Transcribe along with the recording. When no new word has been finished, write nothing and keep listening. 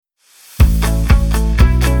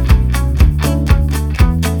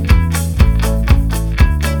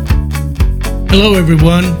Hello,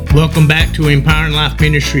 everyone. Welcome back to Empowering Life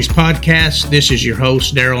Ministries podcast. This is your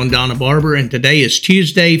host, Daryl and Donna Barber, and today is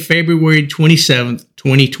Tuesday, February 27th,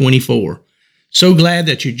 2024. So glad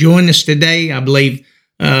that you joined us today. I believe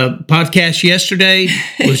podcast yesterday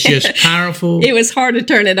was just powerful. It was hard to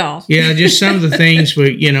turn it off. Yeah, just some of the things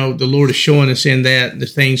the Lord is showing us in that, the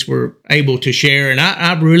things we're able to share. And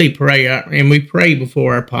I really pray, and we pray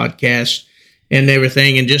before our podcast and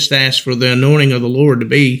everything, and just ask for the anointing of the Lord to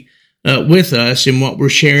be with us in what we're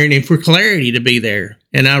sharing, and for clarity to be there.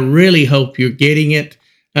 And I really hope you're getting it.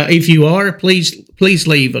 If you are, please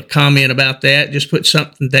leave a comment about that. Just put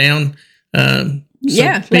something down.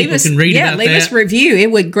 Leave us a review. It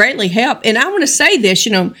would greatly help. And I want to say this,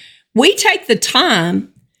 we take the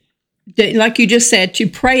time, like you just said, to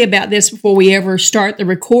pray about this before we ever start the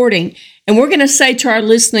recording. And we're going to say to our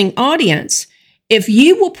listening audience, if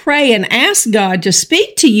you will pray and ask God to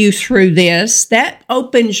speak to you through this, that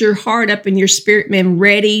opens your heart up and your spirit man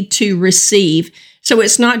ready to receive. So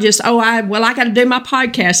it's not just, I got to do my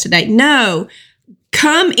podcast today. No,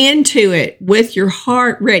 come into it with your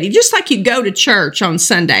heart ready. Just like you go to church on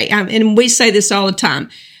Sunday. And we say this all the time.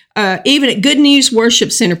 Even at Good News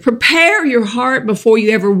Worship Center, prepare your heart before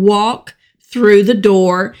you ever walk through the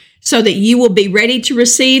door, so that you will be ready to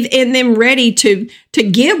receive and then ready to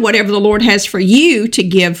give whatever the Lord has for you to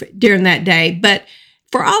give during that day. But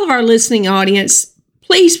for all of our listening audience,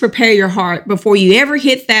 please prepare your heart before you ever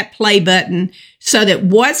hit that play button, so that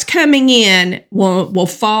what's coming in will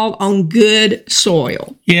fall on good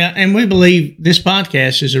soil. Yeah, and we believe this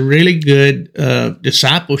podcast is a really good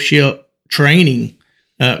discipleship training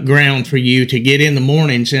ground for you to get in the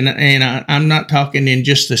mornings. And I'm not talking in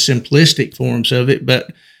just the simplistic forms of it,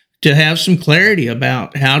 but to have some clarity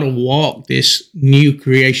about how to walk this new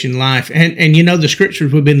creation life. And the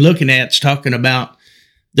scriptures we've been looking at is talking about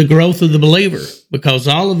the growth of the believer, because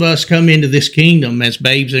all of us come into this kingdom as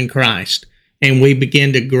babes in Christ, and we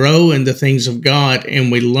begin to grow in the things of God,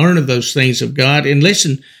 and we learn of those things of God. And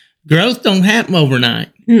listen, growth don't happen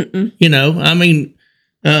overnight. Mm-mm.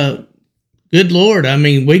 Good Lord.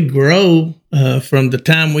 We grow from the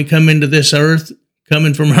time we come into this earth,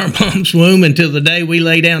 coming from our mom's womb, until the day we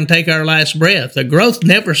lay down and take our last breath. The growth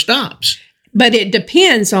never stops. But it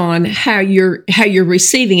depends on how you're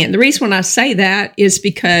receiving it. And the reason when I say that is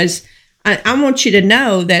because I want you to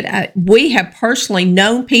know that we have personally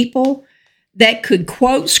known people that could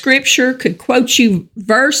quote scripture, could quote you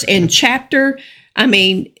verse and chapter,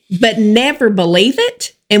 but never believe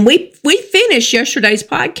it. And we finished yesterday's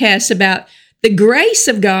podcast about the grace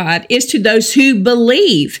of God is to those who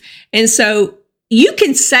believe. And so you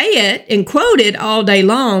can say it and quote it all day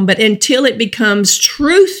long, but until it becomes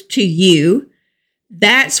truth to you,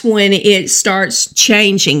 that's when it starts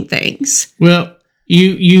changing things. Well,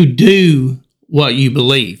 you do what you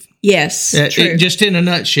believe. Yes, true. Just in a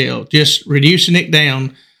nutshell, just reducing it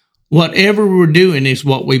down, whatever we're doing is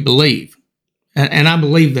what we believe. And I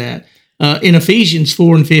believe that. In Ephesians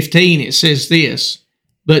 4:15, it says this,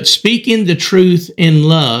 "But speaking the truth in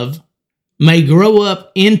love may grow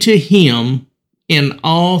up into him in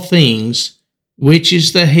all things, which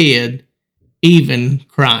is the head, even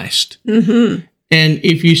Christ." Mm-hmm. And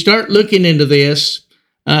if you start looking into this,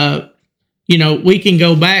 we can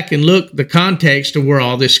go back and look the context of where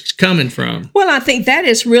all this is coming from. Well, I think that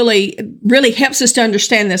is really helps us to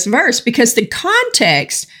understand this verse, because the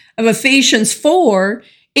context of Ephesians 4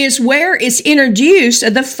 is where it's introduced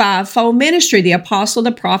the fivefold ministry: the apostle,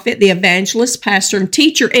 the prophet, the evangelist, pastor, and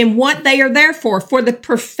teacher, and what they are there for the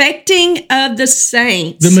perfecting of the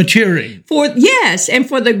saints, the maturing,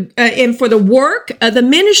 and for the work of the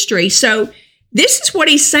ministry. So this is what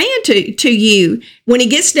he's saying to you when he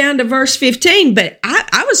gets down to verse 15. But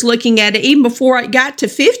I was looking at it even before I got to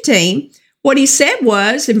 15. What he said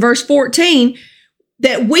was in verse 14,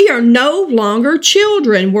 that we are no longer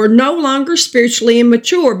children. We're no longer spiritually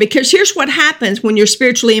immature, because here's what happens when you're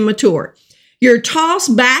spiritually immature. You're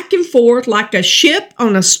tossed back and forth like a ship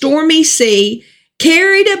on a stormy sea,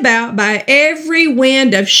 carried about by every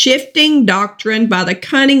wind of shifting doctrine, by the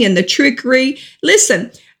cunning and the trickery.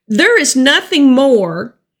 Listen, there is nothing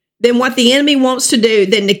more than what the enemy wants to do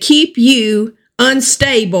than to keep you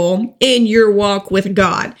unstable in your walk with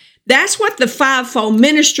God. That's what the fivefold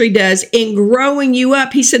ministry does in growing you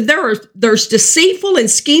up. He said there's deceitful and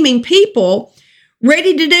scheming people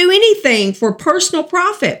ready to do anything for personal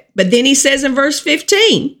profit. But then he says in verse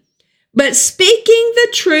 15, but speaking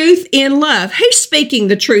the truth in love. Who's speaking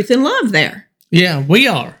the truth in love there? Yeah, we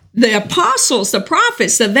are. the apostles, the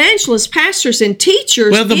prophets, the evangelists, pastors, and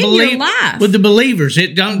teachers in your life. With the believers,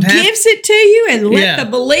 it don't have, gives it to you and let the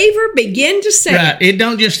believer begin to say it. It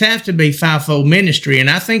don't just have to be fivefold ministry. And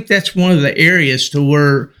I think that's one of the areas to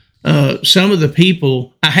where some of the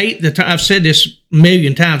people, I hate the term, I've said this a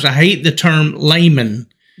million times, I hate the term layman.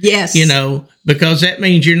 Yes. Because that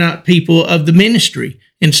means you're not people of the ministry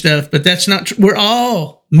and stuff, but that's not true. We're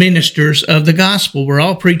all ministers of the gospel. We're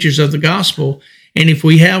all preachers of the gospel. And if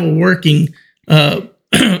we have a working of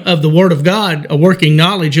the Word of God, a working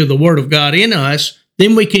knowledge of the Word of God in us,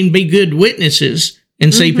 then we can be good witnesses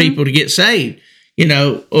and see people to get saved.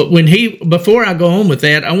 Before I go on with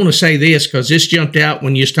that, I want to say this because this jumped out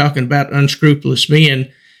when you was talking about unscrupulous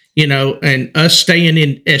men, and us staying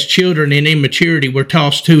in as children in immaturity, we're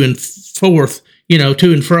tossed to and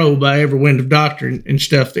fro by every wind of doctrine and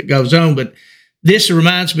stuff that goes on. But this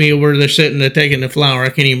reminds me of where they're sitting there taking the flower. I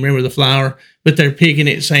can't even remember the flower, but they're picking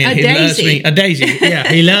it saying, he loves me. A daisy.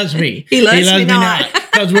 Yeah, he loves me. He loves me not.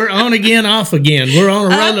 Because we're on again, off again. We're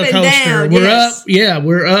on a roller coaster. Down, we're up. Yeah,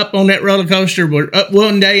 we're up on that roller coaster. We're up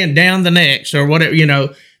one day and down the next or whatever.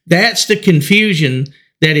 That's the confusion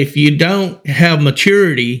that if you don't have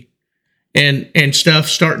maturity and stuff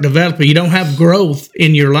start developing, you don't have growth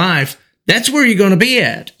in your life, that's where you're going to be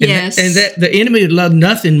at. Yes. And that the enemy would love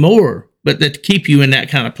nothing more but to keep you in that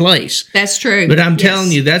kind of place. That's true. But I'm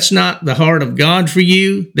telling you, that's not the heart of God for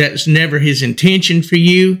you. That's never his intention for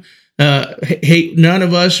you. None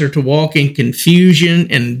of us are to walk in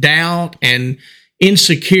confusion and doubt and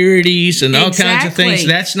insecurities and all kinds of things.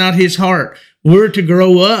 That's not his heart. We're to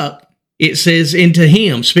grow up, it says, into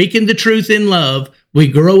him. Speaking the truth in love, we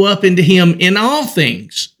grow up into him in all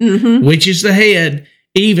things, which is the head,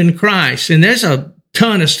 even Christ. And there's a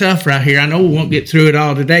ton of stuff right here. I know we won't get through it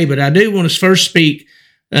all today, but I do want to first speak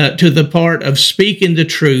to the part of speaking the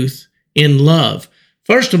truth in love.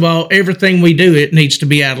 First of all, everything we do, it needs to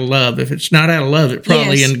be out of love. If it's not out of love, it's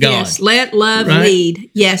probably in God. Yes, let love lead.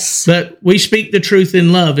 Yes. But we speak the truth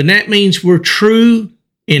in love, and that means we're true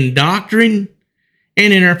in doctrine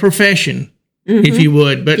and in our profession, if you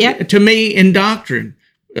would. But to me, in doctrine,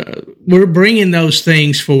 we're bringing those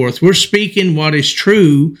things forth. We're speaking what is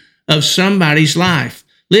true of somebody's life.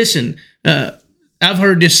 Listen, I've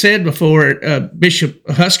heard this said before. Bishop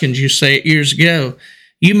Huskins used to say it years ago.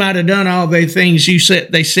 You might have done all the things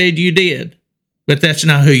they said you did, but that's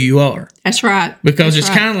not who you are. That's right. Because it's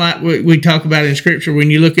kind of like we talk about in Scripture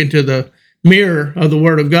when you look into the mirror of the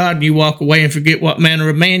Word of God and you walk away and forget what manner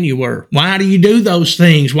of man you were. Why do you do those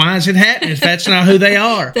things? Why is it happening if that's not who they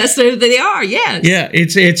are? That's who they are, yes. Yeah,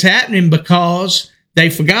 it's happening because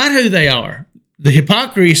they forgot who they are. The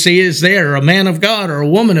hypocrisy is there, a man of God or a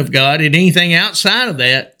woman of God, and anything outside of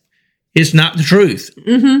that is not the truth.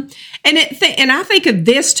 Mm-hmm. And I think of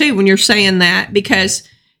this too when you're saying that, because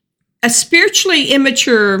a spiritually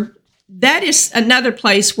immature, that is another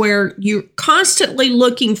place where you're constantly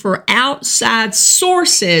looking for outside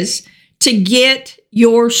sources to get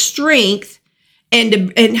your strength.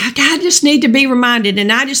 And I just need to be reminded, and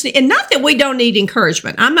not that we don't need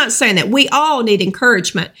encouragement. I'm not saying that. We all need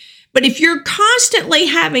encouragement. But if you're constantly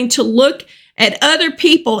having to look at other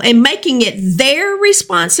people and making it their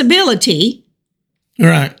responsibility,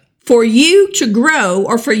 right, for you to grow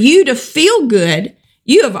or for you to feel good,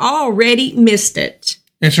 you have already missed it.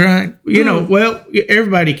 That's right.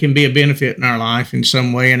 Everybody can be a benefit in our life in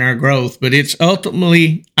some way in our growth, but it's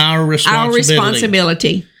ultimately our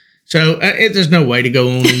responsibility. So there's no way to go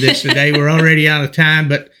on in this today. We're already out of time,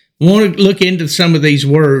 but I want to look into some of these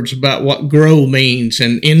words about what grow means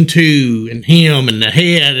and into and him and the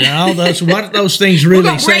head and all those, what those things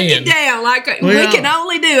really saying. Break it down like we can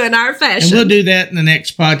only do in our fashion. And we'll do that in the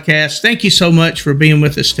next podcast. Thank you so much for being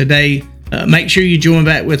with us today. Make sure you join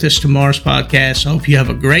back with us tomorrow's podcast. I hope you have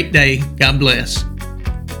a great day. God bless.